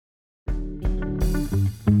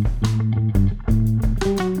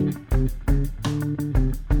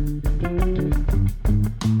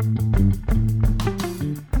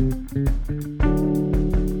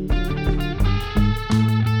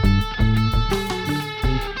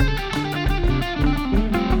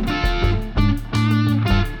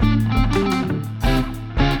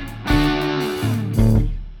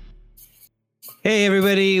Hey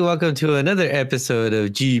everybody, welcome to another episode of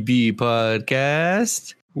GB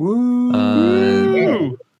Podcast.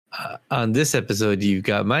 Woo! On this episode, you've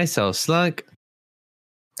got myself, Slunk.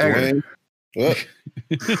 Dwayne.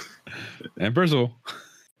 And Percival.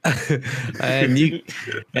 And you,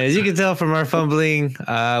 as you can tell from our fumbling,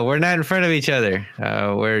 we're not in front of each other.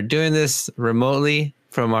 We're doing this remotely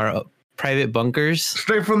from our private bunkers.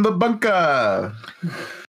 Straight from the bunker.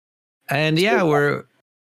 And yeah, we're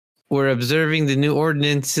observing the new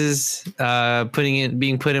ordinances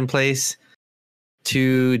being put in place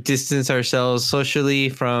to distance ourselves socially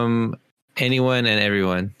from anyone and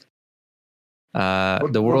everyone.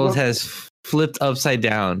 The world has flipped upside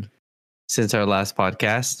down since our last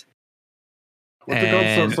podcast. What's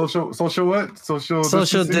it called? Social what? Social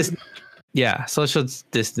distancing? Social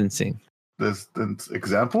distancing. Distance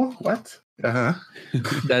example? What?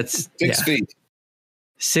 That's 6 feet.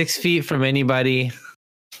 6 feet from anybody.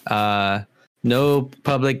 No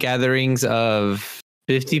public gatherings of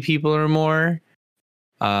 50 people or more.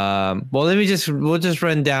 Well, we'll just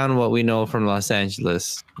run down what we know from Los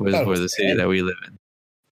Angeles, for the city that we live in.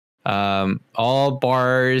 All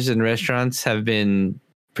bars and restaurants have been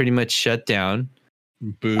pretty much shut down.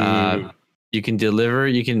 Boo. You can deliver,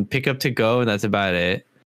 you can pick up to go, and that's about it.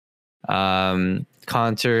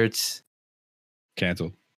 Concerts,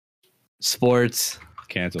 Canceled. sports,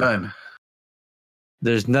 Canceled. Done.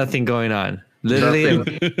 there's nothing going on.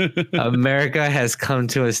 Literally, America has come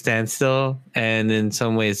to a standstill, and in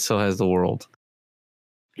some ways, so has the world.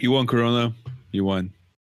 You won Corona. You won.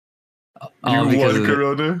 You won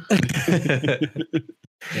Corona.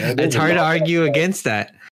 It's hard to argue against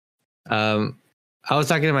that. I was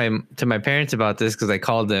talking to my parents about this because I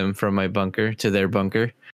called them from my bunker to their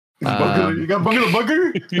bunker. You got bunker to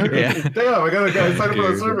bunker? Yeah. Damn, I gotta sign up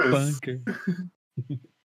for that service.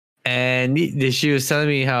 And she was telling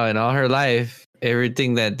me how in all her life,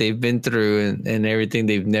 everything that they've been through and everything,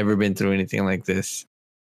 they've never been through anything like this.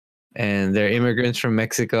 And they're immigrants from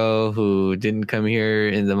Mexico who didn't come here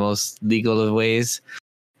in the most legal of ways,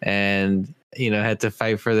 and had to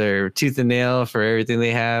fight for their tooth and nail for everything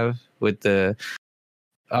they have, with the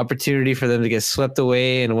opportunity for them to get swept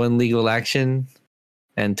away in one legal action,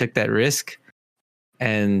 and took that risk,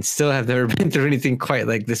 and still have never been through anything quite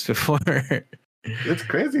like this before. It's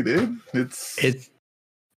crazy, dude. It's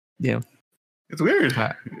weird. It's weird.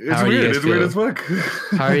 It's weird as fuck.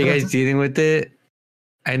 How are you guys dealing with it?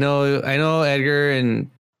 I know Edgar and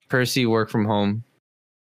Percy work from home.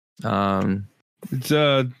 It's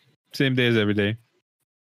same day as every day.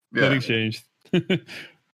 Yeah. Nothing changed.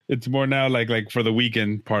 It's more now like for the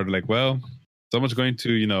weekend part, someone's going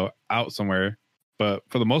to, out somewhere. But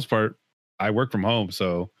for the most part, I work from home,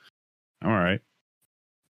 so I'm all right.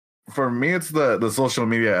 For me, it's the social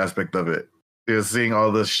media aspect of it. Is seeing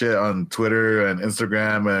all this shit on Twitter and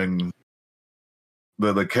Instagram and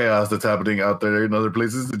the chaos that's happening out there in other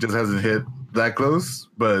places. It just hasn't hit that close.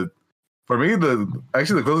 But for me, the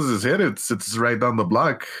closest it's hit, it's right down the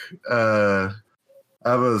block. I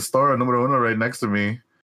have a store on Numero Uno right next to me,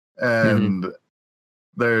 and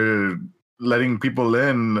they're letting people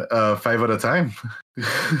in 5 at a time.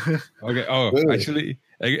 Okay. Oh, Really? Actually,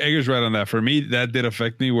 Edgar's right on that. For me, that did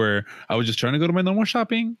affect me where I was just trying to go to my normal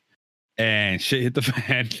shopping and shit hit the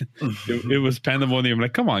fan. It was pandemonium.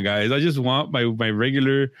 Like, come on, guys. I just want my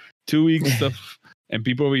regular 2-week stuff. And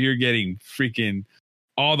people over here getting freaking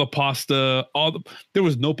all the pasta, there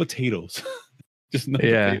was no potatoes. Just no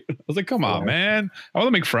potatoes. I was like, come on, man. I want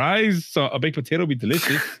to make fries. So a baked potato would be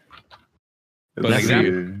delicious. But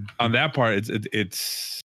on that part,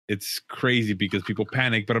 it's crazy because people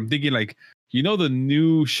panic. But I'm thinking the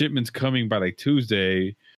new shipment's coming by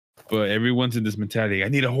Tuesday, but everyone's in this mentality. I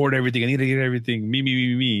need to hoard everything. I need to get everything.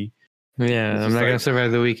 Me. Yeah, I'm not gonna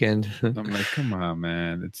survive the weekend. I'm like, come on,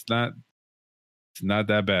 man. It's not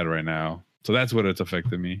that bad right now. So that's what it's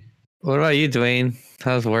affected me. What about you, Dwayne?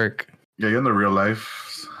 How's work? Yeah, you're in the real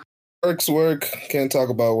life. Work's work. Can't talk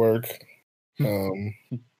about work.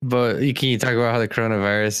 But can you talk about how the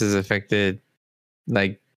coronavirus has affected?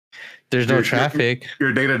 There's no traffic.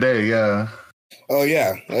 Your day to day, yeah. Oh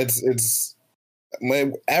yeah, it's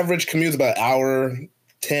my average commute's about hour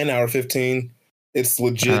 10, hour 15. It's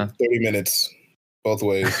legit 30 minutes both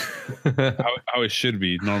ways. How it should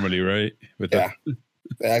be normally, right? The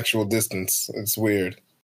actual distance. It's weird.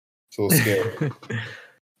 It's a little scary.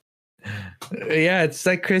 Yeah, it's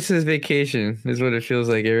like Christmas vacation is what it feels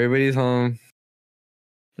like. Everybody's home.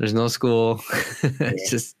 There's no school. It's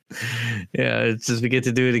just we get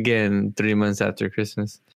to do it again 3 months after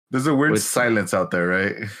Christmas. There's a weird silence out there,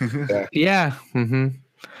 right? Yeah. Mm-hmm.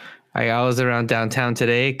 I was around downtown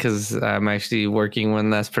today because I'm actually working one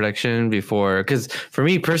last production before. Because for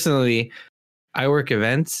me personally, I work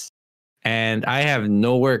events and I have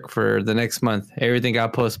no work for the next month. Everything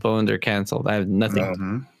got postponed or canceled. I have nothing.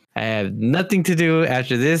 Mhm. I have nothing to do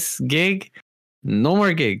after this gig. No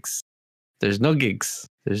more gigs. There's no gigs.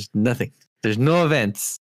 There's nothing. There's no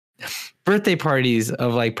events. Birthday parties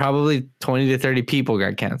of like probably 20 to 30 people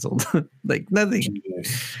got canceled. Like nothing.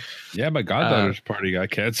 Yeah, my goddaughter's party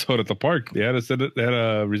got canceled at the park. They had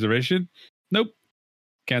a reservation. Nope,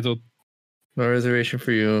 canceled. No reservation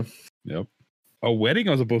for you. Yep. A wedding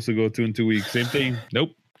I was supposed to go to in 2 weeks. Same thing.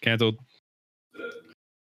 Nope, canceled.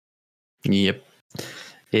 Yep.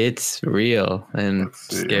 It's real and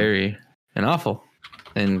scary and awful.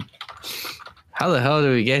 And how the hell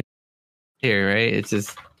do we get here, right? It's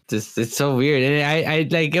just it's so weird. And I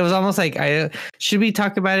like, it was almost like, should we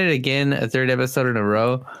talk about it again a third episode in a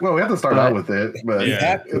row? Well, we have to start out with it, but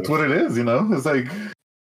Yeah. it's what it is, you know? It's like,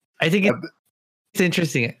 I think it's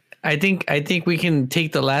interesting. I think we can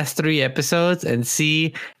take the last 3 episodes and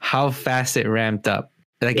see how fast it ramped up.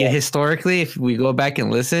 Like historically, if we go back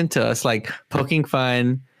and listen to us like poking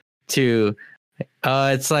fun to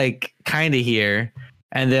it's like kind of here,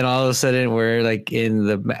 and then all of a sudden we're like in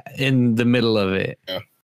the middle of it. Yeah.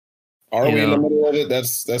 Are we in the middle of it?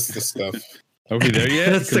 That's the stuff. Are we there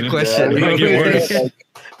yet? That's the question. It might get worse.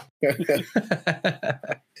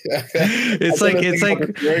 It's like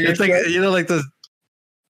you know, like those.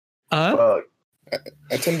 fuck.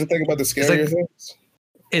 I tend to think about the scarier things.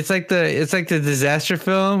 It's like the disaster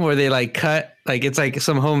film where they like cut, like it's like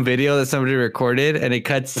some home video that somebody recorded and it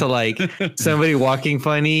cuts to like somebody walking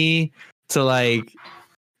funny to like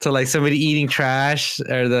somebody eating trash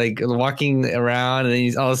or like walking around, and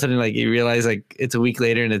then all of a sudden like you realize like it's a week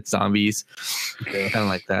later and it's zombies. Kind of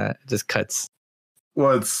like that. It just cuts.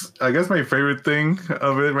 Well, I guess my favorite thing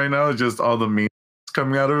of it right now is just all the memes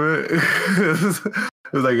coming out of it. It's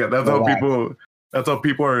like that's how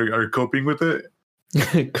people are coping with it.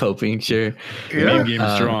 Coping, sure. Meme game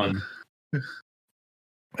is strong.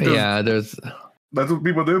 Yeah, that's what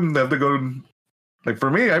people do. They have to go. Like for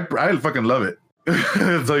me, I fucking love it.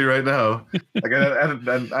 I'll tell you right now. Like,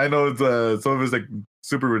 and I know it's some of it's like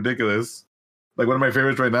super ridiculous. Like one of my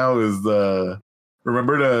favorites right now is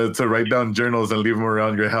remember to write down journals and leave them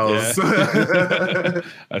around your house. Yeah.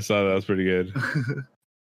 I saw that was pretty good.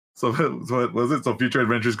 So what was it? So future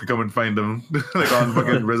adventures could come and find them, like on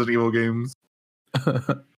fucking Resident Evil games.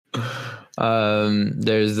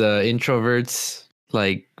 There's introverts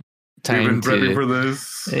like time You've been prepping to for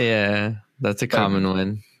this. yeah, that's a common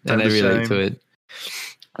one, time and I to relate shine. to it.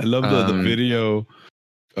 I love the video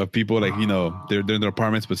of people like, you know, they're in their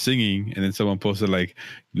apartments but singing, and then someone posted like,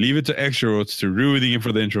 leave it to extroverts to ruining it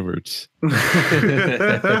for the introverts.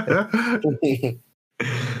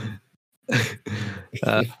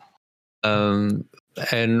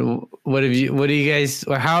 And what do you guys,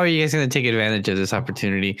 or how are you guys going to take advantage of this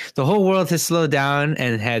opportunity? The whole world has slowed down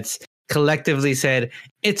and has collectively said,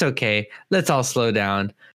 it's okay, let's all slow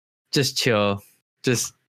down, just chill,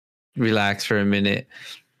 just relax for a minute.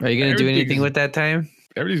 Are you going to do anything with that time?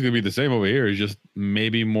 Everything's gonna be the same over here. It's just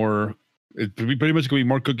maybe more. It's pretty much gonna be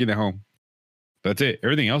more cooking at home. That's it.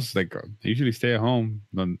 Everything else is like I usually stay at home.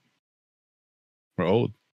 Then we're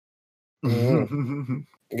old. I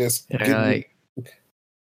guess get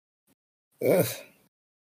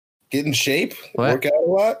in shape, work out a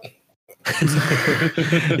lot.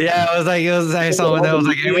 Yeah, I saw one that was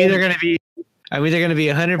like, I'm either gonna be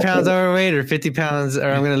 100 pounds overweight or 50 pounds, or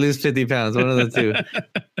I'm gonna lose 50 pounds. One of the two.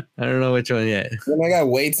 I don't know which one yet. When I got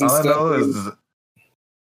weights and All I stuff. know is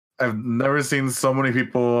I've never seen so many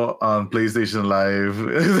people on PlayStation Live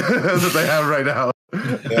as I have right now.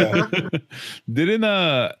 Yeah. Didn't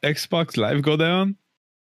Xbox Live go down?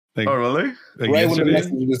 Like, Oh, really? like Right when the yesterday?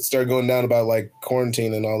 messages start going down about like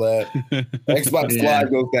quarantine and all that, Xbox Yeah.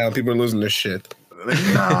 Live goes down. People are losing their shit. Like,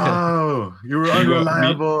 no, you were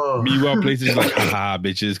unreliable. Meanwhile, PlayStation's like, haha,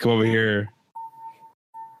 bitches, come over here.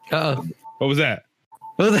 Oh, What was that?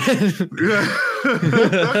 what was that?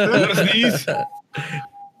 What a sneeze?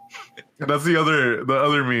 That's the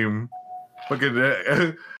other meme. Fucking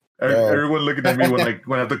everyone looking at me when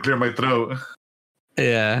I have to clear my throat.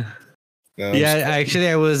 Yeah. No, Yeah, actually,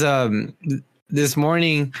 I was this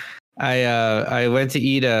morning. I went to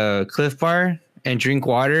eat a Cliff Bar and drink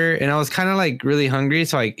water, and I was kind of like really hungry,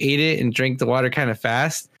 so I ate it and drank the water kind of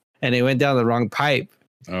fast, and it went down the wrong pipe.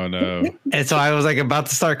 Oh no. And so I was like about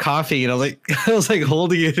to start coughing, and I was like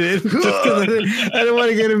holding it in just because I didn't want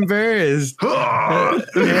to get embarrassed.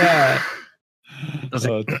 Yeah. I was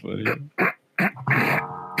like, Oh, that's funny.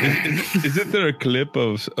 Isn't there a clip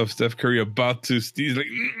of Steph Curry about to? He's like,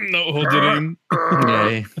 no, hold it in.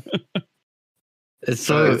 Yeah.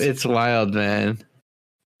 It's wild, man.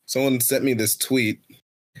 Someone sent me this tweet,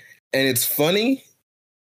 and it's funny,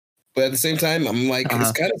 but at the same time, I'm like,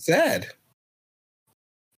 it's kind of sad.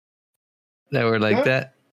 That were like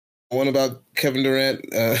that. One about Kevin Durant.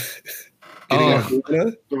 Kevin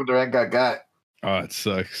Durant got. Oh, it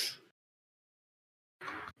sucks.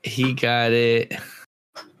 He got it.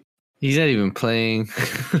 He's not even playing.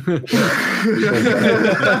 You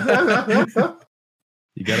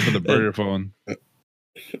got it for the burner phone.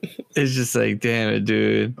 It's just like, damn it,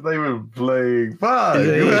 dude. I'm not even playing. Fuck.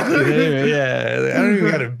 Yeah, I don't even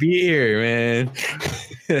gotta be here, man.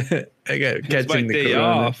 I got catching the day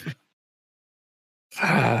corona. off.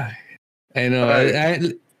 I know.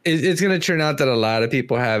 It's gonna turn out that a lot of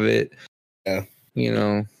people have it. Yeah. You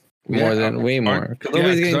know, way more. Because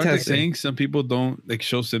nobody's getting aren't they tested. saying some people don't like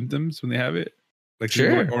show symptoms when they have it? Like,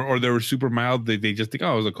 Sure. or they were super mild. They just think,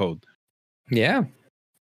 oh, it was a cold. Yeah.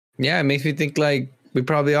 Yeah, it makes me think like we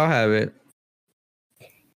probably all have it.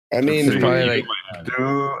 I mean, It's probably like,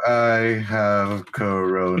 Do I have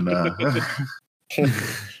corona?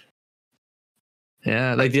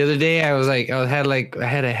 yeah, like the other day I was like, I had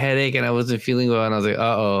a headache and I wasn't feeling well and I was like,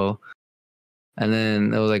 uh-oh. And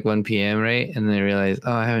then it was like 1 p.m., right? And then I realized,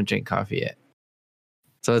 oh, I haven't drank coffee yet.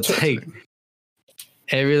 So it's like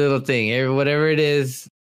every little thing, whatever it is,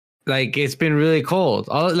 like it's been really cold.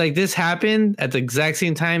 All like this happened at the exact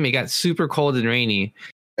same time. It got super cold and rainy,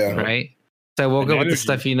 right? So I woke up with the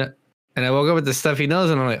stuffy nose, and I woke up with the stuffy nose,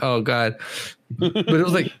 and I'm like, oh god. But it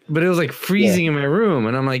was like freezing in my room,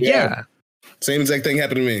 and I'm like, yeah. Same exact thing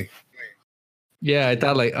happened to me. Yeah, I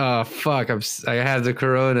thought like, oh fuck, I have the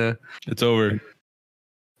corona. It's over.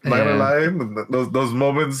 Not gonna lie, those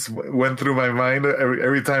moments went through my mind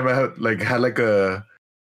every time I had like a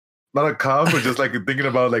not a cough, but just like thinking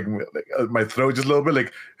about like my throat just a little bit.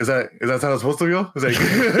 Like, is that how it's supposed to feel? It's like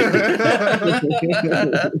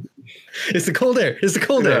it's the cold air. It's the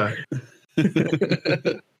cold air.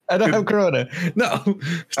 I don't have corona. No,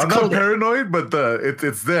 I'm not paranoid, but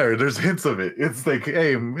it's there. There's hints of it. It's like,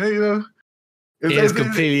 hey, you know, it's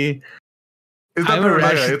completely. It's not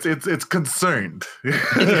paranoia. It's concerned.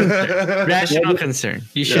 Rational concern.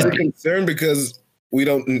 You should be concerned because we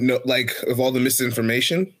don't know, like, of all the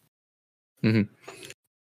misinformation. Mm-hmm.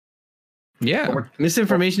 Yeah,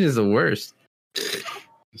 misinformation is the worst.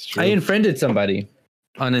 I unfriended somebody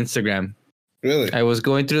on Instagram. Really? I was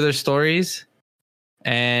going through their stories,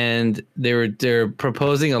 and they're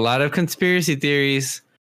proposing a lot of conspiracy theories,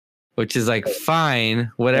 which is like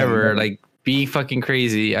fine, whatever. Like, be fucking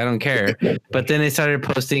crazy. I don't care. But then they started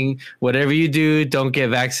posting, whatever you do, don't get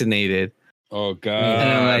vaccinated. Oh god. And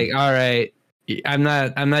I'm like, all right, I'm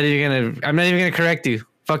not even gonna correct you.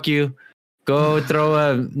 Fuck you. Go throw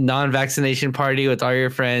a non-vaccination party with all your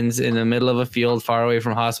friends in the middle of a field far away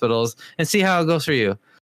from hospitals and see how it goes for you.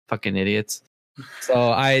 Fucking idiots. So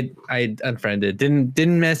I unfriended.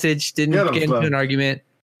 Didn't message. Didn't get into an argument.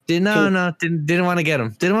 Didn't want to get him.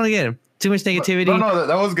 Didn't want to get him. Too much negativity. No,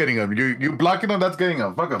 that was getting him. You blocking him, that's getting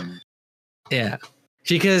him. Fuck him. Yeah,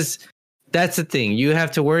 because that's the thing. You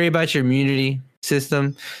have to worry about your immunity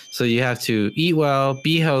system. So you have to eat well,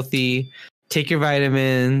 be healthy, take your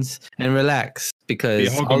vitamins, and relax.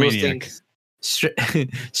 Because all those things,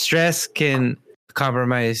 stress can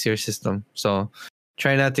compromise your system. So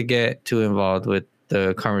try not to get too involved with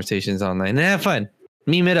the conversations online and have fun.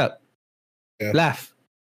 Meme it up. Yeah.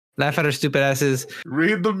 Laugh at our stupid asses.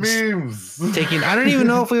 Read the memes. I don't even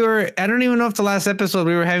know if the last episode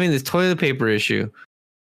we were having this toilet paper issue.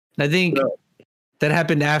 I think that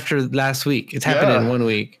happened after last week. It's happened in 1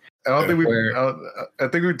 week. I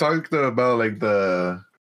think we talked about like the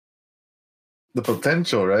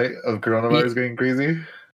potential, right, of coronavirus getting crazy.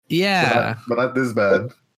 Yeah, but not this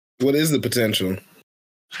bad. What is the potential?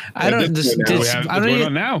 I don't. What's going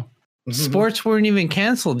on now? Sports weren't even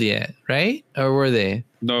canceled yet, right? Or were they?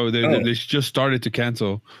 No, they just started to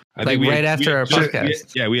cancel. I think right after our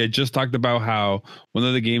podcast. We had just talked about how one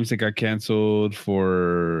of the games that got canceled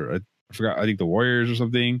for I forgot. I think the Warriors or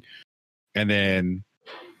something, and then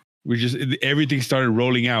everything started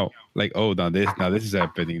rolling out. Like, oh, now this is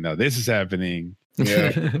happening. Now this is happening. Yeah.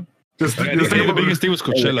 The biggest thing was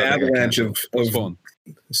Coachella. Avalanche of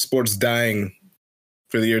sports dying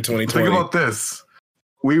for the year 2020. Think about this.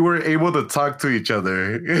 We were able to talk to each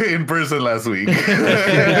other in person last week. I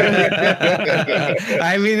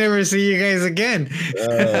may never see you guys again.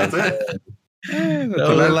 That's it.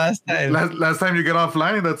 Last time. Last time you get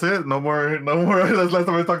offline, that's it. No more. That's last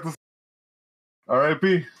time I talked to.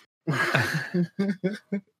 R.I.P.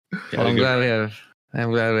 I'm glad we have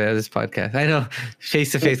I'm glad we had this podcast. I know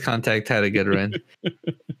face-to-face contact had a good run.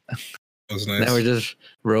 That was nice. Now we're just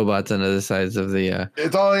robots on other sides of the.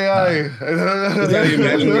 It's all AI. Is that how you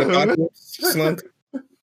imagine the apocalypse, Slunk?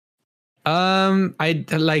 I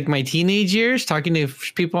like my teenage years talking to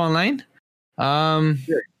people online. No,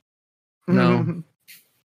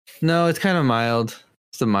 no, it's kind of mild.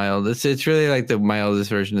 It's mild. It's really like the mildest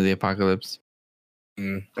version of the apocalypse.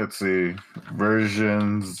 Let's see.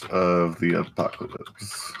 Versions of the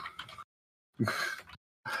apocalypse.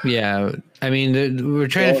 Yeah, I mean, we're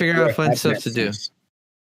trying to figure out fun stuff to do.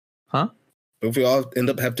 Huh? If we all end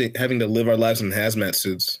up having to live our lives in hazmat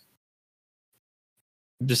suits.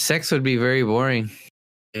 The sex would be very boring.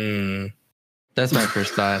 Mm. That's my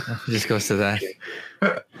first thought. It just goes to that.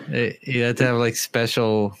 You have to have like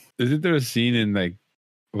special. Isn't there a scene in like,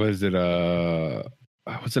 what is it?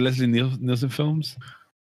 What's the Leslie Nielsen films?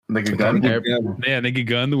 Naked Gun? Yeah, Naked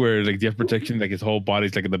Gun, where like you have protection, like his whole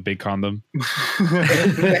body's like in the big condom.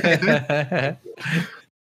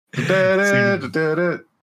 I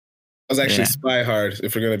was actually Spy Hard.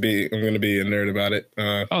 If I'm gonna be a nerd about it.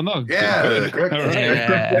 Oh no! Yeah, correct.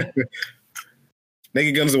 Yeah.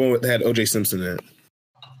 Naked Gun's the one that had O.J. Simpson in it.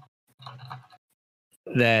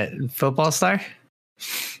 That football star,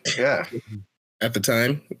 Yeah. At the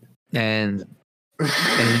time. and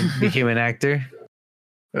became an actor.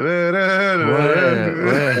 What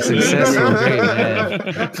a successful great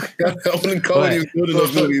man. I wouldn't call it good in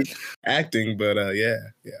those movies acting, but yeah.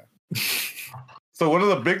 So one of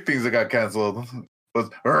the big things that got canceled was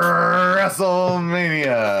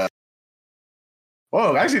WrestleMania.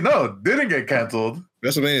 Oh, actually, no, didn't get canceled.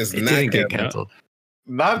 WrestleMania is It not didn't get canceled. canceled.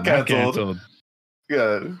 Not canceled.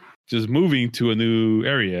 Yeah. Just moving to a new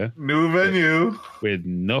area New venue. with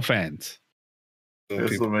no fans.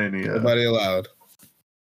 WrestleMania. Nobody allowed.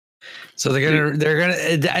 So they're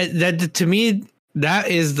gonna that to me that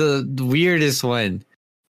is the weirdest one.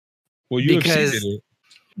 Well, UFC did it.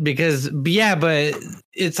 Because yeah, but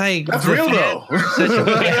it's like That's real though.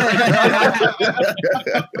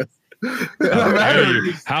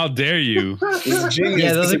 How dare you? It's genius.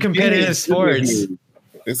 Yeah, those It's are a competitive genius sports.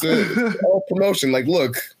 business move. It's all promotion. Like,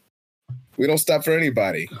 look, we don't stop for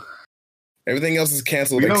anybody. Everything else is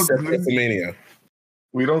canceled except WrestleMania.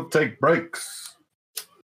 We don't take breaks.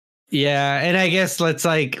 Yeah, and I guess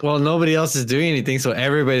nobody else is doing anything, so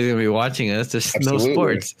everybody's gonna be watching us. There's Absolutely. no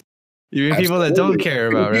sports. Even people that don't care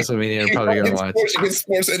about WrestleMania are probably gonna watch. You get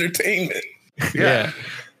sports entertainment. Yeah.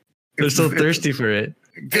 They're so thirsty for it.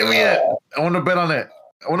 Give me it. I want to bet on it.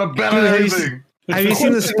 I want to bet on Dude, everything. Have you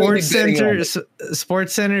seen the Sports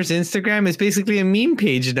Sports Center's Instagram? It's basically a meme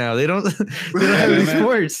page now. They don't have any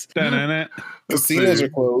sports. Casinos are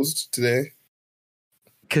closed today.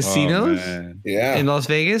 Casinos Yeah, in Las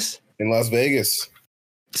Vegas. in Las Vegas.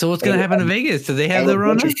 So what's gonna happen in Vegas? Do they I have the a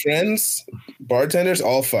bunch Rona? of friends, bartenders,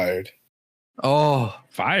 all fired. Oh,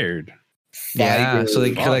 Fired. yeah. So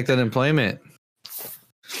they Fired. collect unemployment.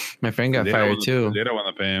 My friend got fired too. They don't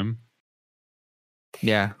want to pay him.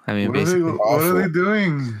 Yeah, I mean, What are, they, basically, what are they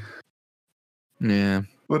doing? yeah.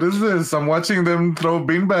 What is this? I'm watching them throw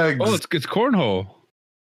beanbags. Oh, it's cornhole.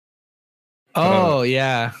 Oh,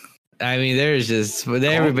 yeah. I mean, there's just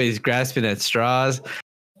everybody's grasping at straws.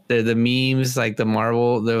 The memes, like the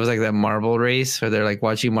marble. There was like that marble race where they're like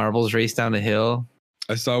watching marbles race down a hill.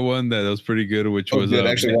 I saw one that was pretty good, which Oh, was good.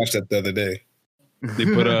 I actually watched that the other day. they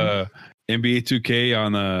put a NBA 2K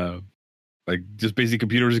on a like just basically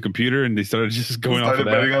computer versus computer, and they started just going off of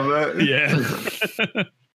betting that. on that. Yeah.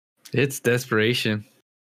 It's desperation.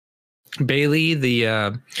 Bailey,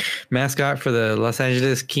 the mascot for the Los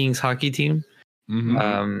Angeles Kings hockey team,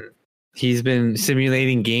 Mhm. he's been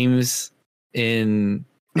simulating games in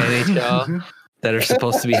NHL that are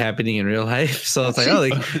supposed to be happening in real life. So it's like, oh,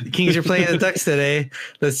 the Kings are playing the Ducks today.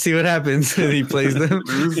 Let's see what happens. And he plays them.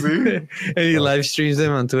 And he live streams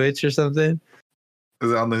them on Twitch or something.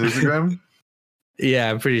 Is it on the Instagram? Yeah,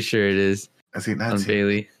 I'm pretty sure it is I see on that.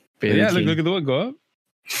 Bailey. Bailey Yeah, King. look at the one go up.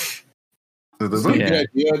 It's a Yeah. good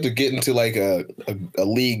idea to get into like a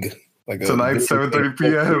league. Like Tonight, 7:30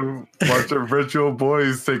 p.m. Watch our virtual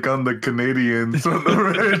boys take on the Canadians from the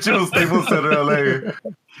virtual Staples Center, LA.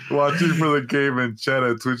 Watching for the game and chat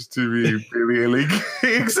at Twitch TV. Bailey A-League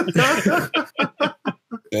Kings.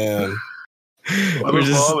 Damn. What We're a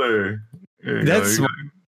just- baller. There you That's go.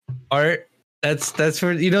 Art. That's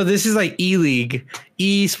for this is like E-League,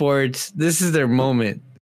 esports. This is their moment.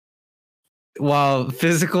 While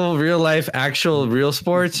physical, real life, actual real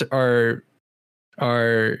sports are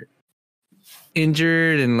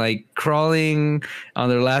injured and like crawling on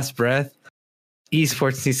their last breath.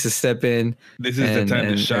 esports needs to step in. This is the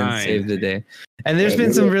time to shine. And save the day. And there's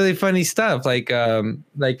been some really funny stuff, like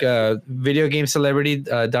video game celebrity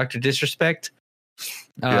Dr. Disrespect.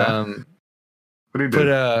 What did he Put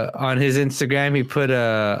do? on his Instagram, he put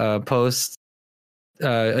a post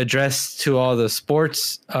addressed to all the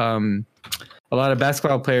sports. A lot of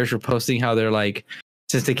basketball players were posting how they're like,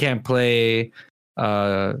 since they can't play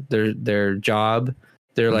their job,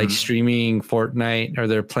 they're like streaming Fortnite or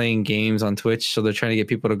they're playing games on Twitch, so they're trying to get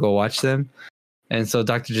people to go watch them. And so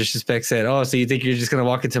Dr. Disrespect said, "Oh, so you think you're just gonna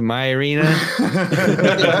walk into my arena?"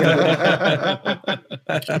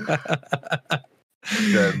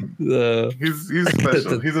 Yeah. He's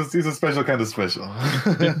special. He's a special kind of special.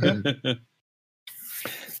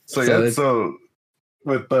 So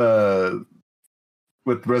with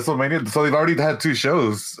WrestleMania, so they've already had 2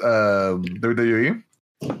 shows. WWE.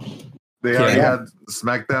 They already had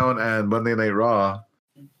SmackDown and Monday Night Raw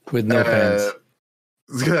with no fans.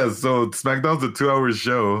 Yeah, so SmackDown's a 2-hour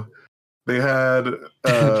show. They had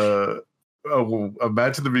a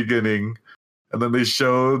match in the beginning, and then they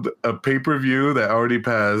showed a pay-per-view that already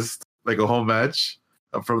passed, like a home match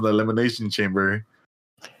from the Elimination Chamber.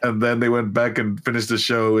 And then they went back and finished the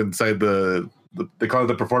show inside they call it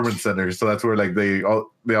the Performance Center. So that's where like they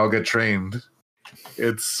all get trained.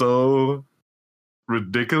 It's so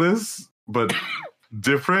ridiculous, but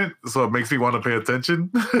different. So it makes me want to pay attention.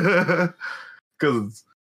 Because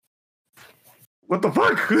what the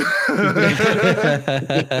fuck?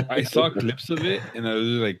 I saw clips of it and I was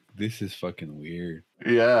like, this is fucking weird.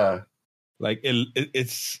 Yeah. Like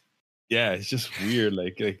it's just weird.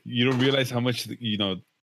 Like you don't realize how much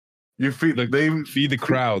you feed the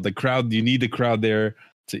crowd. The crowd, you need the crowd there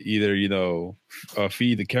to either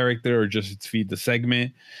feed the character or just feed the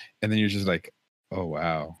segment, and then you're just like, oh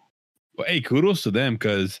wow. But hey, kudos to them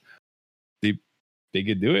because they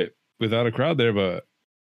could do it without a crowd there. But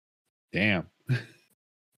damn,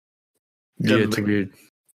 yeah, it's weird.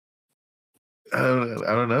 I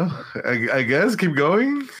don't know. I guess keep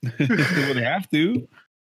going. They would have to.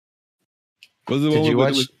 Did you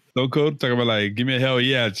watch? Stone Cold talking about like, give me a hell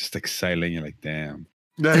yeah, it's just like silent. You're like, damn.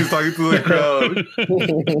 Yeah, he's talking to the crowd.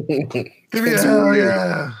 Give me a hell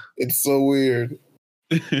yeah. It's so weird.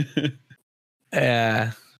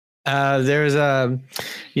 Yeah. There was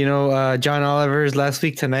John Oliver's Last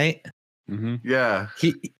Week Tonight. Mm-hmm. Yeah.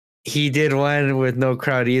 He did one with no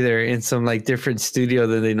crowd either in some like different studio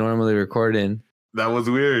than they normally record in. That was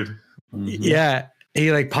weird. Mm-hmm. Yeah.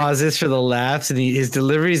 He like pauses for the laughs and his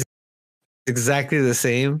delivery is exactly the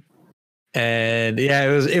same. And yeah,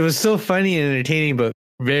 it was so funny and entertaining, but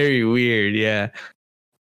very weird. Yeah.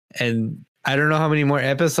 And I don't know how many more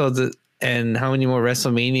episodes and how many more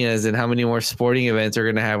WrestleManias and how many more sporting events are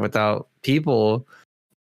going to have without people.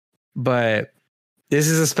 But this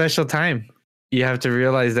is a special time. You have to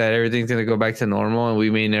realize that everything's going to go back to normal and we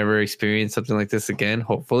may never experience something like this again,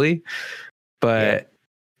 hopefully. But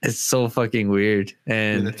it's so fucking weird.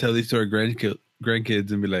 And to tell these to our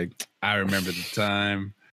grandkids and be like, I remember the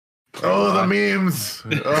time. Oh, the memes.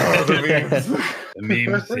 Oh, the memes. The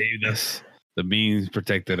memes saved us. The memes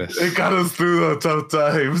protected us. It got us through the tough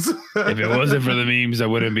times. If it wasn't for the memes, I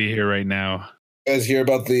wouldn't be here right now. You guys hear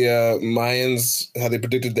about the Mayans, how they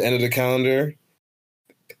predicted the end of the calendar?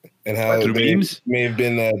 And how they memes? May have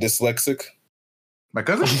been dyslexic? My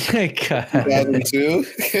cousin? oh my God. 2002?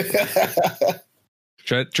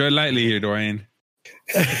 Tread lightly here, Dorian.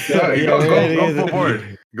 Go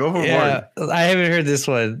forward. Go forward. Yeah, I haven't heard this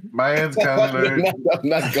one. Mayans calendar. I'm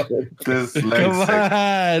not going. Come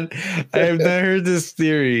on. I have not heard this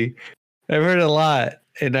theory. I've heard a lot.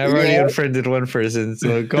 And I've already unfriended one person,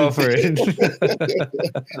 so go for it.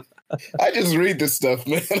 I just read this stuff,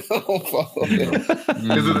 man. I don't follow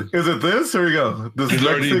it. Is it this? Here we go.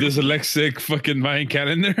 Dyslexic fucking Mayan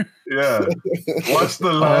calendar. Yeah. Watch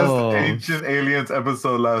the last Ancient Aliens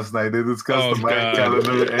episode last night. They discussed the Mayan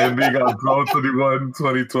calendar ending on 12/31,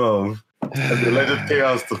 2012. And the alleged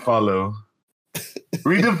chaos to follow.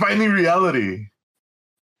 Redefining reality.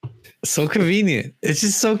 So convenient. It's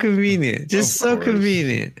just so convenient. Just so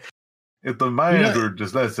convenient. If the Mayans were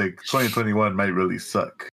dyslexic, 2021 might really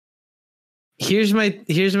suck. Here's my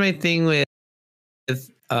thing with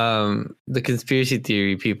the conspiracy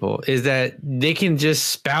theory people is that they can just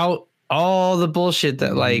spout all the bullshit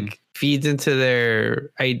that like feeds into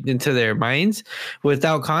their minds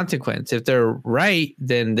without consequence. If they're right,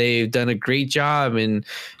 then they've done a great job in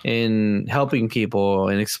helping people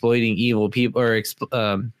and exploiting evil people or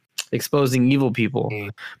exposing evil people.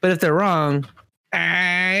 But if they're wrong,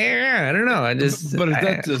 I don't know. I just. But it's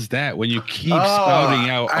not just that. When you keep Oh, spouting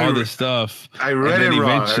out all this stuff, I read and it then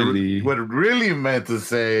wrong. eventually, What it really meant to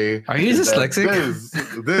say. Are you is that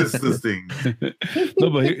dyslexic? This thing. no,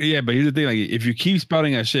 but here's the thing: like, if you keep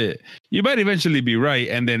spouting that shit, you might eventually be right,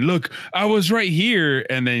 and then look, I was right here,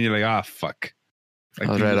 and then you're like, ah, fuck. Like,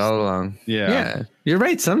 I was you right just- all along. Yeah. Yeah, you're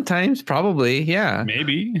right sometimes, probably. Yeah,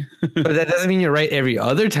 Maybe. but that doesn't mean you're right every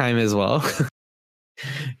other time as well.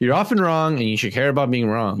 You're often wrong, and you should care about being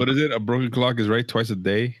wrong. What is it? A broken clock is right twice a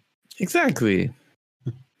day. Exactly.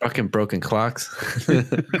 Fucking broken clocks.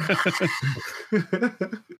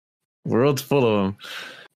 World's full of them.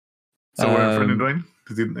 So we're in front of Dwayne.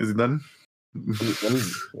 Is he done?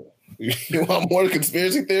 You want more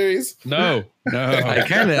conspiracy theories? No. I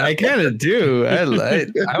kind of do. I'm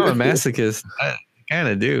a masochist. I kind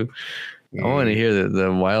of do. I want to hear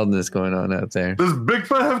the wildness going on out there. Does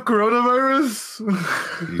Bigfoot have coronavirus?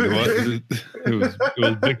 It was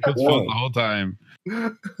Bigfoot's fault the whole time.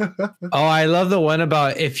 Oh, I love the one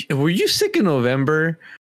about were you sick in November?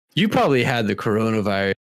 You probably had the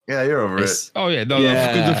coronavirus. Yeah, you're over it. Oh yeah, no,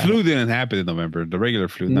 Yeah. the flu didn't happen in November. The regular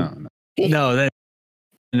flu, no, No, that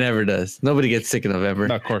never does. Nobody gets sick in November.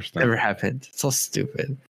 of course not. Never happened. It's all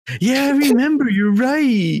stupid. Yeah, I remember. You're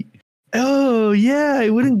right. Oh yeah, it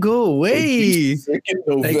wouldn't go away. Sick in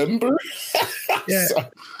November? Yeah. Sorry.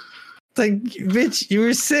 It's like, bitch, you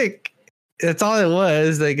were sick. That's all it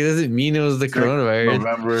was. Like, it doesn't mean it was the coronavirus.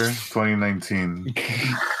 November 2019.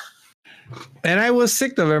 And I was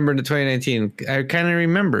sick November 2019. I kind of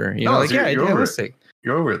remember. You know, No, like, so yeah, I you're was over it. sick.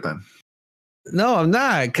 You're over it then. No, I'm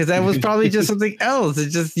not, because that was probably just something else.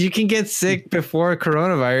 It's just you can get sick before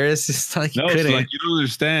coronavirus. It's like you No, it's couldn't. like you don't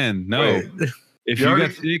understand. No, Wait, if you you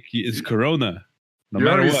already- got sick, it's corona. No you're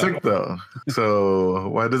matter already what. sick though. So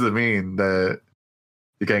why does it mean that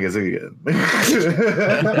you can't get sick again?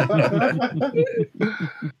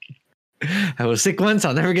 I was sick once.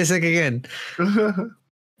 I'll never get sick again. So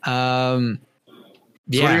what have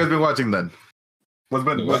you Yeah. guys been watching then? What's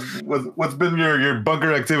been your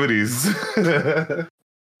bunker activities?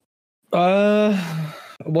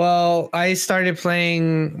 Well, I started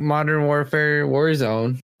playing Modern Warfare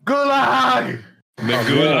Warzone. Gulag! The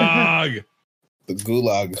gulag. The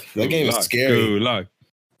gulag. That game is scary. Gulag.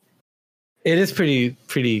 It is pretty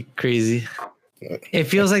crazy. It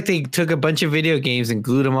feels like they took a bunch of video games and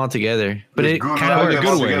glued them all together, but Just it glued kind them of all In a works.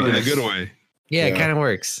 good way. In together. a good way. Yeah, it Yeah. kind of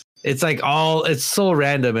works. It's like it's so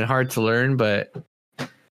random and hard to learn, but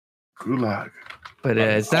Gulag.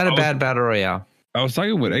 it's not a bad battle royale. I was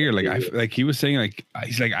talking with Edgar, like he was saying, like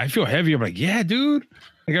he's like, I feel heavy. I'm like, yeah, dude.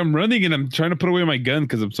 Like I'm running and I'm trying to put away my gun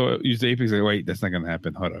because I'm so used to Apex. Like, wait, that's not gonna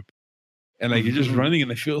happen. Hold up. And like you're just running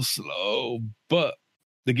and I feel slow, but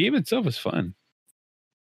the game itself is fun.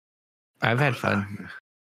 I've had fun.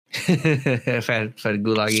 I've had fun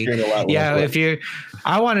gulagging. Scared a lot when Yeah, I play.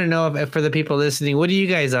 I want to know if for the people listening, what are you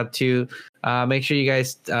guys up to? Make sure you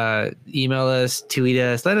guys email us, tweet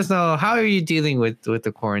us, let us know how are you dealing with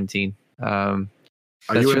the quarantine.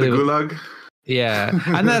 Are That's you in the really gulag? Yeah,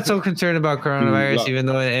 I'm not so concerned about coronavirus, Gulag. even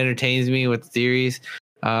though it entertains me with theories.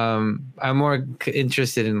 I'm more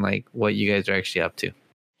interested in like what you guys are actually up to.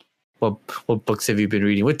 What books have you been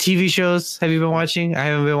reading? What TV shows have you been watching? I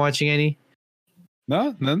haven't been watching any.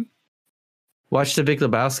 No, none. Watch The Big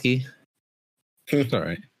Lebowski. It's all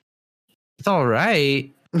right. It's all right.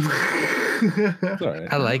 It's all right.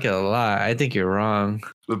 I like it a lot. I think you're wrong.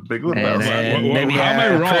 The Big And Lebowski. then maybe how am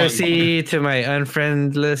I wrong? proceed to my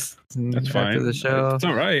unfriend list That's after fine. the show. It's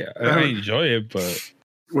all right. I enjoy it, but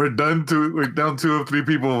We're down 2 of 3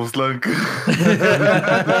 people, Slunk.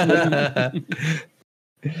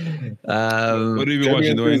 what um, have you been Show me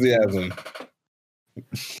watching, Dwayne? enthusiasm.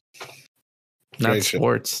 not Great show.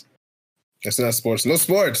 sports. It's not sports. No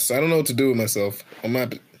sports. I don't know what to do with myself. I'm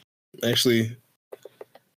not actually.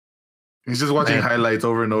 He's just watching Man. highlights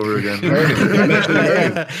over and over again. I think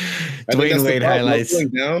Dwayne that's the Wade problem. highlights. I'm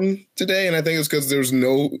feeling down today, and I think it's because there's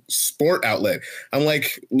no sport outlet. I'm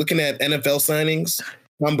like looking at NFL signings.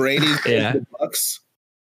 Tom Brady's Yeah. the Bucks.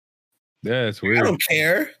 Yeah, it's I weird. don't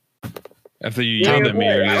care. After you yelled at me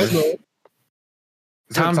I earlier. don't know. Is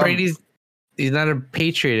that Tom Brady's he's not a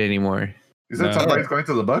Patriot anymore. Is that No. Tom Brady's going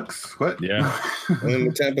to the Bucks? What? Yeah. And then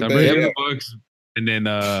the Tampa Tom Bay. Brady Yeah. the Bucks, and then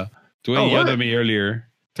Dwayne Oh, yelled what? at me earlier.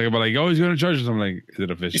 Talking about like, oh, he's going to Chargers. I'm like, is it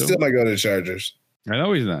He official? still might go to the Chargers. I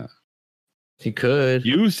know he's not. He could.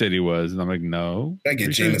 You said he was, and I'm like, no. I get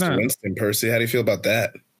Pretty sure he's Jameis not. Winston, Percy. How do you feel about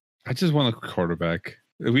that? I just want a quarterback.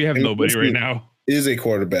 We have And nobody right Winston- now. Is a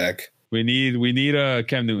quarterback. We need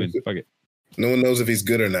Cam Newton. Fuck it. No one knows if he's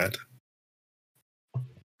good or not.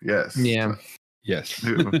 Yes. Yeah. Yes.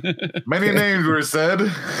 Many names were said.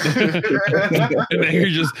 And then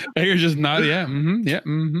you're just not. Yeah. Mm-hmm, yeah.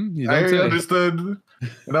 Mm-hmm. You I don't say. understood.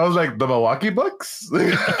 And I was like, the Milwaukee Bucks?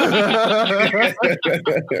 The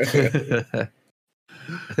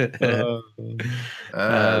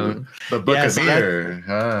Buccaneer.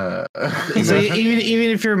 So even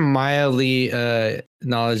if you're mildly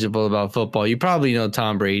knowledgeable about football, you probably know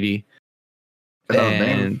Tom Brady.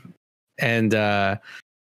 And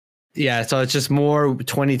yeah, so it's just more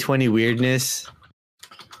 2020 weirdness.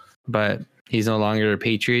 But he's no longer a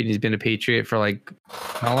Patriot. He's been a Patriot for like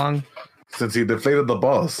how long? Since he deflated the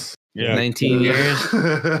balls. Yeah. 19 years.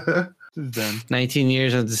 It's done. 19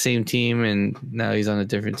 years on the same team, and now he's on a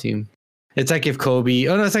different team. It's like if Kobe.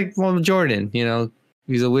 Oh no, it's like Jordan. You know,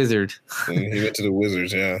 he's a wizard. He went to the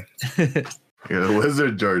Wizards. Yeah. Yeah, the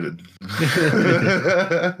Wizard Jordan.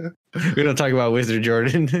 We don't talk about Wizard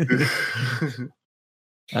Jordan.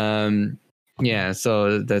 Yeah,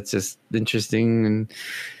 so that's just interesting. And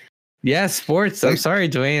yeah, sports. I'm sorry,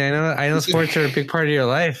 Dwayne. I know sports are a big part of your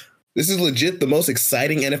life. This is legit the most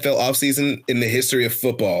exciting NFL offseason in the history of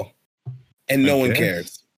football. And no one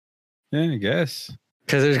cares. Yeah, I guess.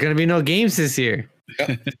 Because there's going to be no games this year.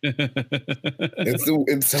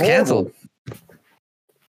 It's canceled.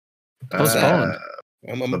 Postponed.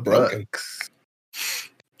 I'm broken.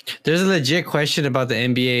 There's a legit question about the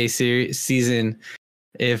NBA season.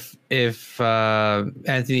 If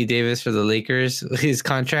Anthony Davis for the Lakers, his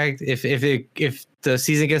contract, if the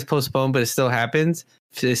season gets postponed but it still happens,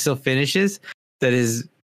 if it still finishes, that his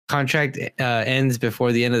contract ends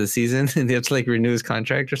before the end of the season, and they have to like renew his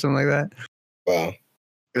contract or something like that. Wow,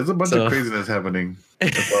 there's a bunch of craziness happening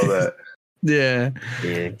with all that. Yeah,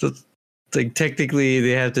 so it's like technically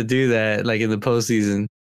they have to do that like in the postseason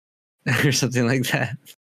or something like that.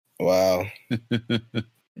 Wow.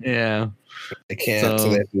 Yeah. They can't, so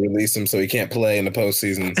they have to release him so he can't play in the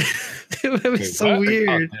postseason. It was so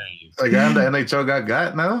weird. Like, and the NHL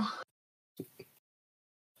got now?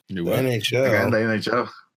 The NHL. And the NHL.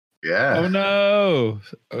 Yeah. Oh, no.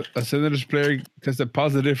 A Senators player tested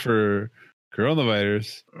positive for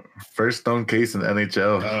coronavirus. First known case in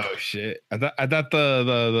NHL. Oh, shit. I thought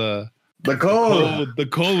the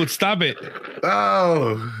cold would stop it.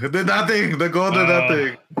 Oh, it did nothing. The cold did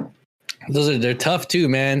nothing. They're tough too,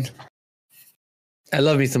 man. I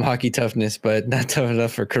love me some hockey toughness, but not tough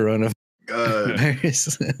enough for coronavirus.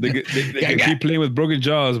 They can keep playing with broken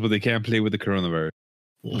jaws, but they can't play with the coronavirus.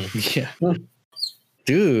 Yeah.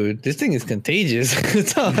 Dude, this thing is contagious.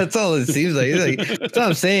 That's all it seems like. That's what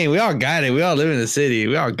I'm saying. We all got it. We all live in the city.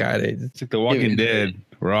 We all got it. It's like The Walking Dead.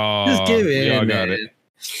 Raw. Just give in. We all got it.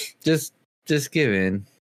 Just give in.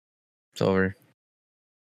 It's over.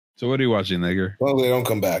 So what are you watching, Edgar? Well, they don't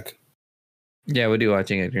come back. Yeah, what are you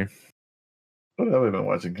watching, Edgar? What have I been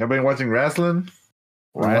watching? I've been watching wrestling.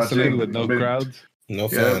 Wrestling with no crowds? No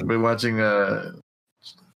fun. Yeah, I've been watching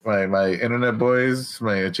my internet boys,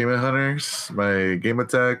 my achievement hunters, my game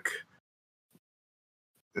attack.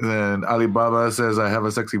 And then Alibaba says I have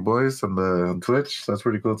a sexy voice on Twitch. So that's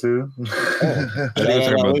pretty cool too. What are you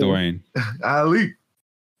talking about, Dwayne? Ali.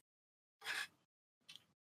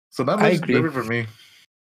 So not much different for me.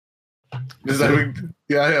 I'm saying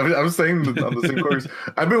on the same course.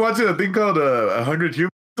 I've been watching a thing called 100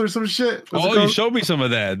 Humans or some shit. What's you showed me some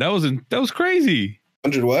of that. That was crazy.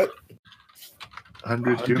 100 what?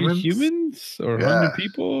 100 humans or 100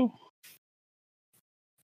 people?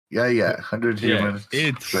 Yeah, 100 humans.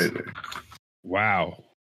 It's wow.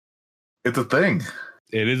 It's a thing.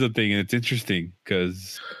 It is a thing, and it's interesting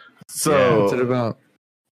because what's it about?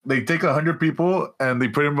 They take 100 people and they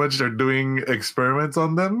pretty much are doing experiments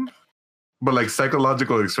on them, but like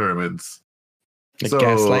psychological experiments. Like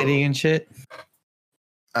gaslighting and shit?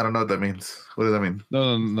 I don't know what that means. What does that mean?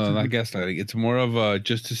 No, not gaslighting. It's more of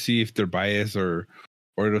just to see if they're biased or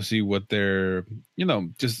to see what they're,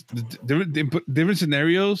 just different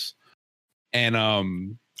scenarios.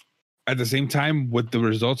 And at the same time, what the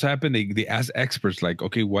results happen, they ask experts like,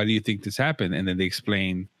 okay, why do you think this happened? And then they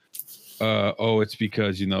explain, it's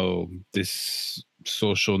because, this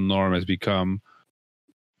social norm has become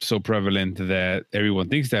so prevalent that everyone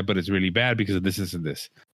thinks that, but it's really bad because of this and this.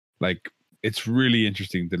 Like, it's really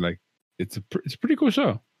interesting to it's a pretty cool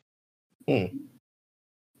show.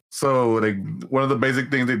 So like one of the basic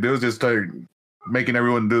things they do is just start making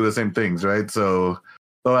everyone do the same things, right? So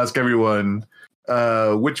they'll ask everyone,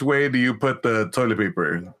 which way do you put the toilet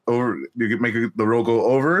paper? Over? You can make the roll go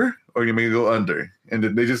over, or you make it go under. And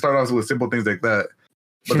they just start off with simple things like that,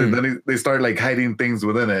 but then they start like hiding things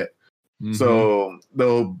within it. Mm-hmm. So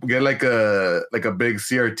they'll get like a big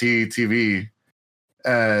CRT TV,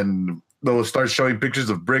 and they'll start showing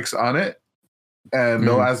pictures of bricks on it, and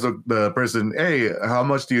they'll ask the person, "Hey, how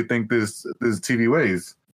much do you think this TV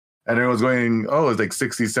weighs?" And everyone's going, "Oh, it's like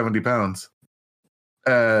 60, 70 pounds."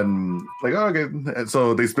 And like, oh, okay. And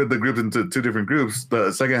so they split the groups into two different groups.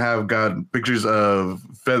 The second half got pictures of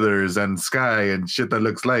feathers and sky and shit that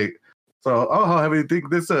looks light. So, oh, how heavy do you think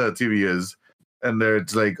this TV is? And they're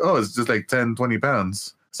just like, oh, it's just like 10, 20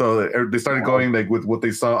 pounds. So they started going like with what they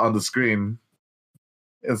saw on the screen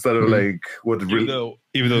instead of like what even though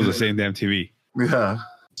it's the same damn TV. Yeah.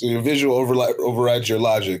 So your visual overrides your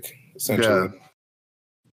logic, essentially.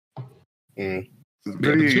 Yeah.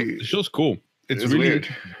 The show's cool. It's really weird.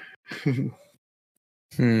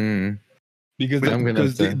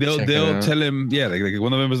 because they'll tell him, yeah, like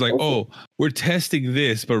one of them is like, oh, we're testing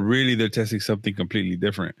this, but really they're testing something completely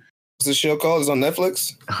different. What's the show called? It's on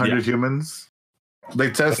Netflix. 100 Humans. They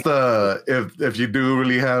test if you do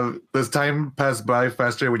really have, does time pass by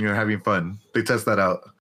faster when you're having fun? They test that out.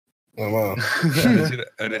 Oh wow!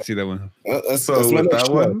 I didn't see that one. That's with that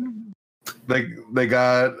one, they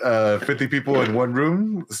got 50 people in one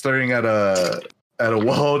room staring at a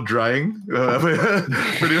wall drying.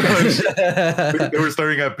 Pretty much, they were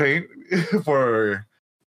staring at paint for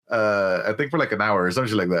I think for like an hour or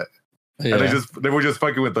something like that. Yeah. And they were just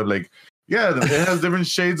fucking with them, like, yeah, it has different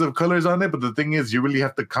shades of colors on it, but the thing is, you really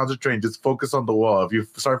have to concentrate and just focus on the wall. If you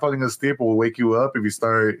start falling asleep, it will wake you up. If you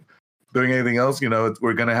start doing anything else,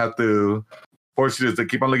 we're gonna have to force you to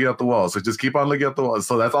keep on looking at the wall. So just keep on looking at the wall.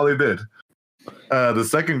 So that's all they did. The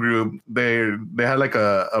second group, they had like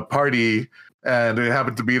a party, and it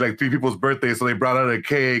happened to be like 3 people's birthdays, so they brought out a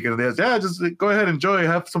cake, and they said, just go ahead, enjoy,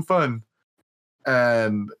 have some fun.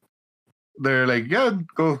 And they're like, yeah,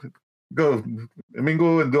 go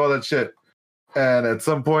mingle and do all that shit. And at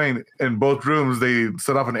some point in both rooms, they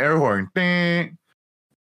set off an air horn. Ding!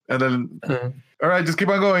 And then, all right, just keep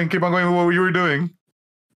on going with what you were doing.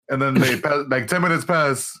 And then they like 10 minutes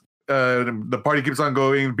pass. The party keeps on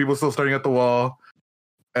going. People still staring at the wall.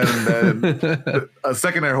 And then a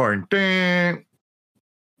second air horn. Ding!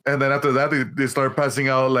 And then after that, they start passing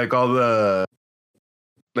out like all the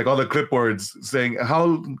clipboards saying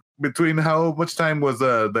how much time was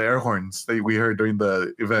the air horns that we heard during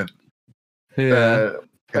the event. Yeah.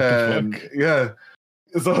 And yeah.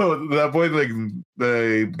 So at that point, like,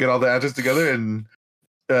 they get all the answers together, and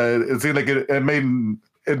it seemed like it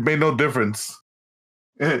made no difference.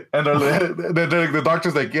 And the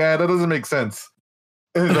doctor's like, yeah, that doesn't make sense.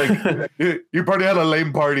 It's like, you probably had a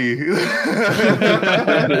lame party. All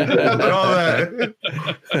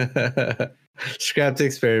that. Scrap the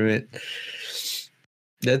experiment.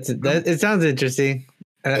 It sounds interesting.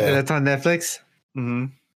 That's on Netflix. Mm-hmm.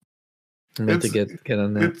 I'm about to get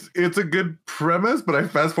on that. It's a good premise, but I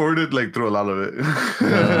fast forwarded like through a lot of it.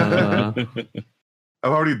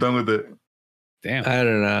 I'm already done with it. Damn. I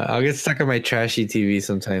don't know. I'll get stuck on my trashy TV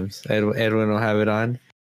sometimes. Edwin will have it on.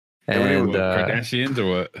 And Kardashians or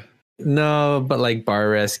what? No, but like Bar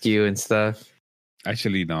Rescue and stuff.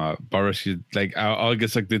 Actually, no. Bar Rescue, like I'll get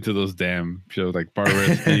sucked into those damn shows like Bar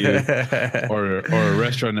Rescue or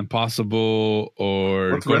Restaurant Impossible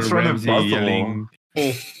or Gordon Ramsay yelling.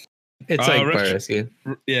 It's like Bar Rescue.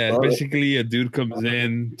 Yeah, basically a dude comes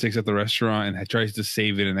in, takes out the restaurant, and tries to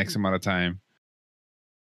save it in X amount of time.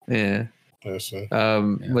 Yeah. Yes,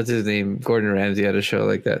 What's his name? Gordon Ramsay had a show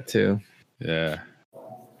like that too. Yeah.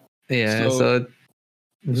 Yeah. So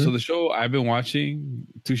the show I've been watching,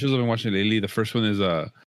 2 shows I've been watching lately. The first one is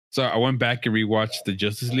so I went back and rewatched the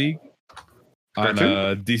Justice League on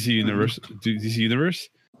DC Universe.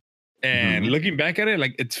 And looking back at it,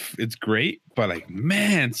 like it's great, but like,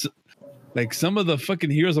 man, like some of the fucking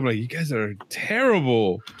heroes, I'm like, you guys are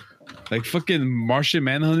terrible. Like fucking Martian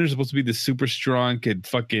Manhunter is supposed to be the super strong, could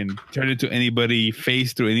fucking turn into anybody,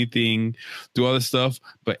 face through anything, do all this stuff.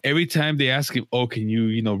 But every time they ask him, oh, can you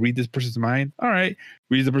read this person's mind? All right,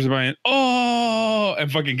 reads the person's mind. Oh, and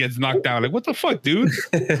fucking gets knocked out. Like, what the fuck, dude?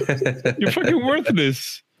 You're fucking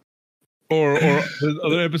worthless. Or there's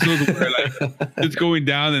other episodes where like it's going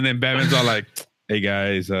down, and then Batman's all like, hey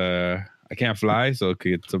guys, I can't fly, so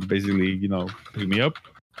basically, pick me up,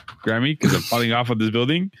 grab me, because I'm falling off of this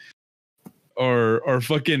building. Or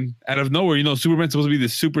fucking out of nowhere, Superman's supposed to be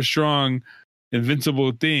this super strong,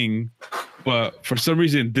 invincible thing, but for some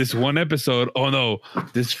reason, this one episode, oh no,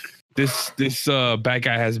 this bad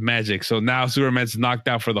guy has magic, so now Superman's knocked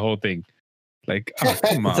out for the whole thing. Like, oh,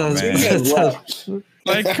 come on, man.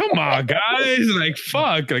 Like, come on, guys. Like,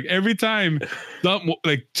 fuck. Like, every time,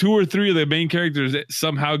 like 2 or 3 of the main characters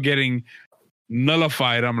somehow getting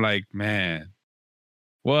nullified, I'm like, man,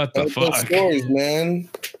 what the fuck? Stories, man.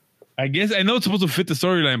 I guess I know it's supposed to fit the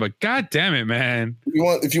storyline, but god damn it, man.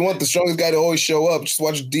 If you want the strongest guy to always show up, just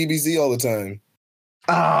watch DBZ all the time.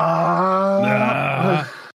 Nah.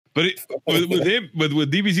 But with him, with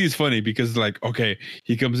DBZ, it's funny because like, okay,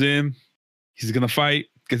 he comes in, he's gonna fight,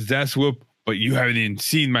 gets his ass whooped, but you haven't even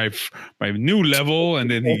seen my new level,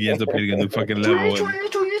 and then he ends up hitting a new fucking level.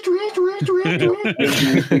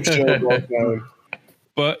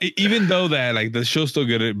 But even though that, like, the show's still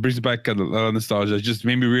good, it brings back a lot of nostalgia. It just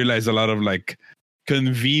made me realize a lot of like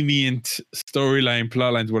convenient storyline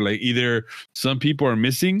plot lines where like either some people are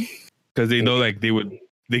missing because they know like they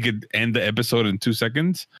could end the episode in 2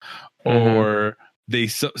 seconds, or they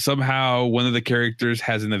somehow one of the characters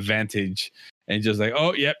has an advantage and just like,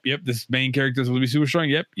 oh, yep, this main character will be super strong.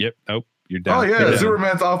 Yep, nope, you're down. Oh yeah, You're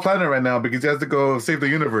Superman's off planet right now because he has to go save the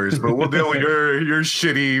universe. But we'll deal with your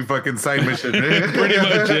shitty fucking side mission. Pretty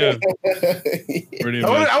much, yeah. Pretty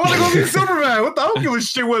much. I want to go be Superman. I don't give a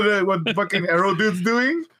shit what fucking Arrow dude's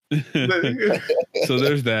doing. So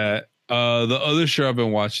there's that. The other show I've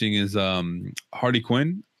been watching is Harley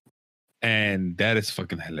Quinn, and that is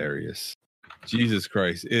fucking hilarious. Jesus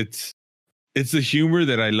Christ, it's the humor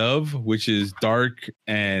that I love, which is dark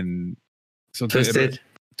and something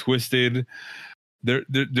twisted.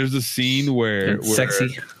 There's a scene where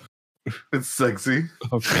sexy. It's sexy.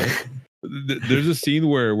 Okay. There's a scene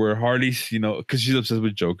where Harley's, because she's obsessed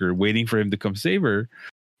with Joker, waiting for him to come save her,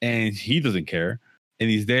 and he doesn't care, and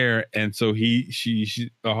he's there, and so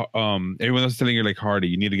everyone else is telling her like, Harley,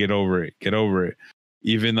 you need to get over it.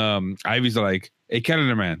 Even Ivy's like, hey,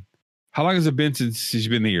 Calendar Man, how long has it been since you've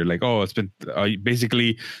been here? Like, oh, it's been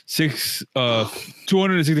basically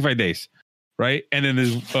 265 days, right? And then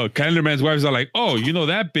there's Calendar Man's wives are like, oh,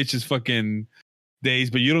 that bitch is fucking days,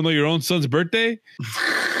 but you don't know your own son's birthday.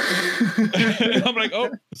 I'm like,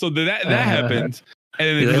 oh, so that happens.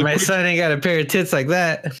 And then my son ain't got a pair of tits like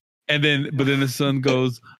that. But then the son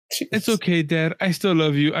goes, it's okay, Dad, I still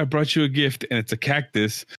love you. I brought you a gift, and it's a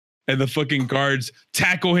cactus. And the fucking guards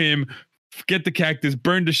tackle him, get the cactus,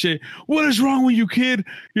 burn the shit. What is wrong with you, kid?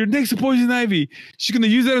 You're next to Poison Ivy. She's gonna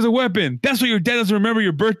use that as a weapon. That's why your dad doesn't remember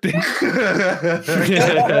your birthday.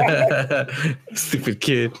 Stupid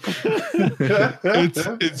kid.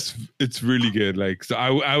 It's really good. Like, so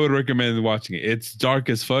I would recommend watching it. It's dark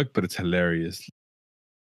as fuck, but it's hilarious.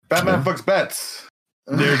 Batman fucks bats.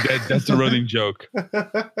 They're dead. That's the running joke.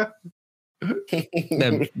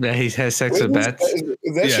 that he has sex with bats.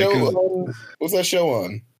 Is that show? What's that show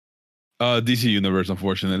on? DC Universe.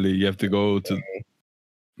 Unfortunately, you have to go to.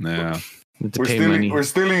 Nah, we're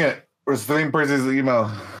stealing it. We're stealing Percy's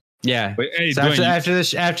email. Yeah. But, hey, so after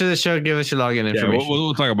the show, give us your login information. Yeah,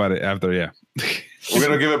 we'll talk about it after. Yeah. We're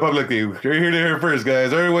gonna give it publicly. You're here to hear first,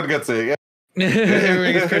 guys. Everyone gets it. Yeah.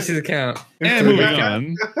 Everyone gets Percy's account. And moving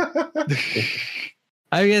on.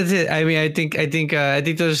 I think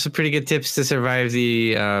those are some pretty good tips to survive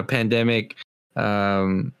the pandemic,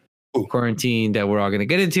 quarantine that we're all going to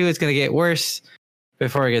get into. It's going to get worse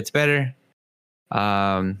before it gets better.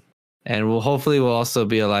 And we'll also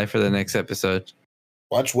be alive for the next episode.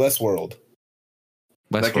 Watch Westworld.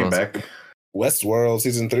 That came back. Westworld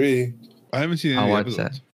season 3. I haven't seen any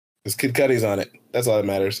episodes. That. There's Kid Cudi's on it. That's all that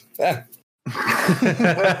matters. All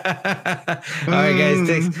right, guys.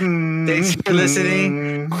 Thanks for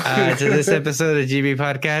listening to this episode of GB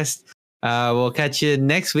Podcast. We'll catch you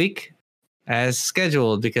next week as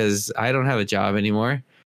scheduled because I don't have a job anymore,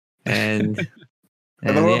 and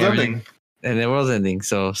the world's ending. And the world's ending.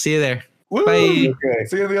 So see you there. Woo! Bye. Okay.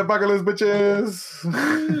 See you in the apocalypse, bitches.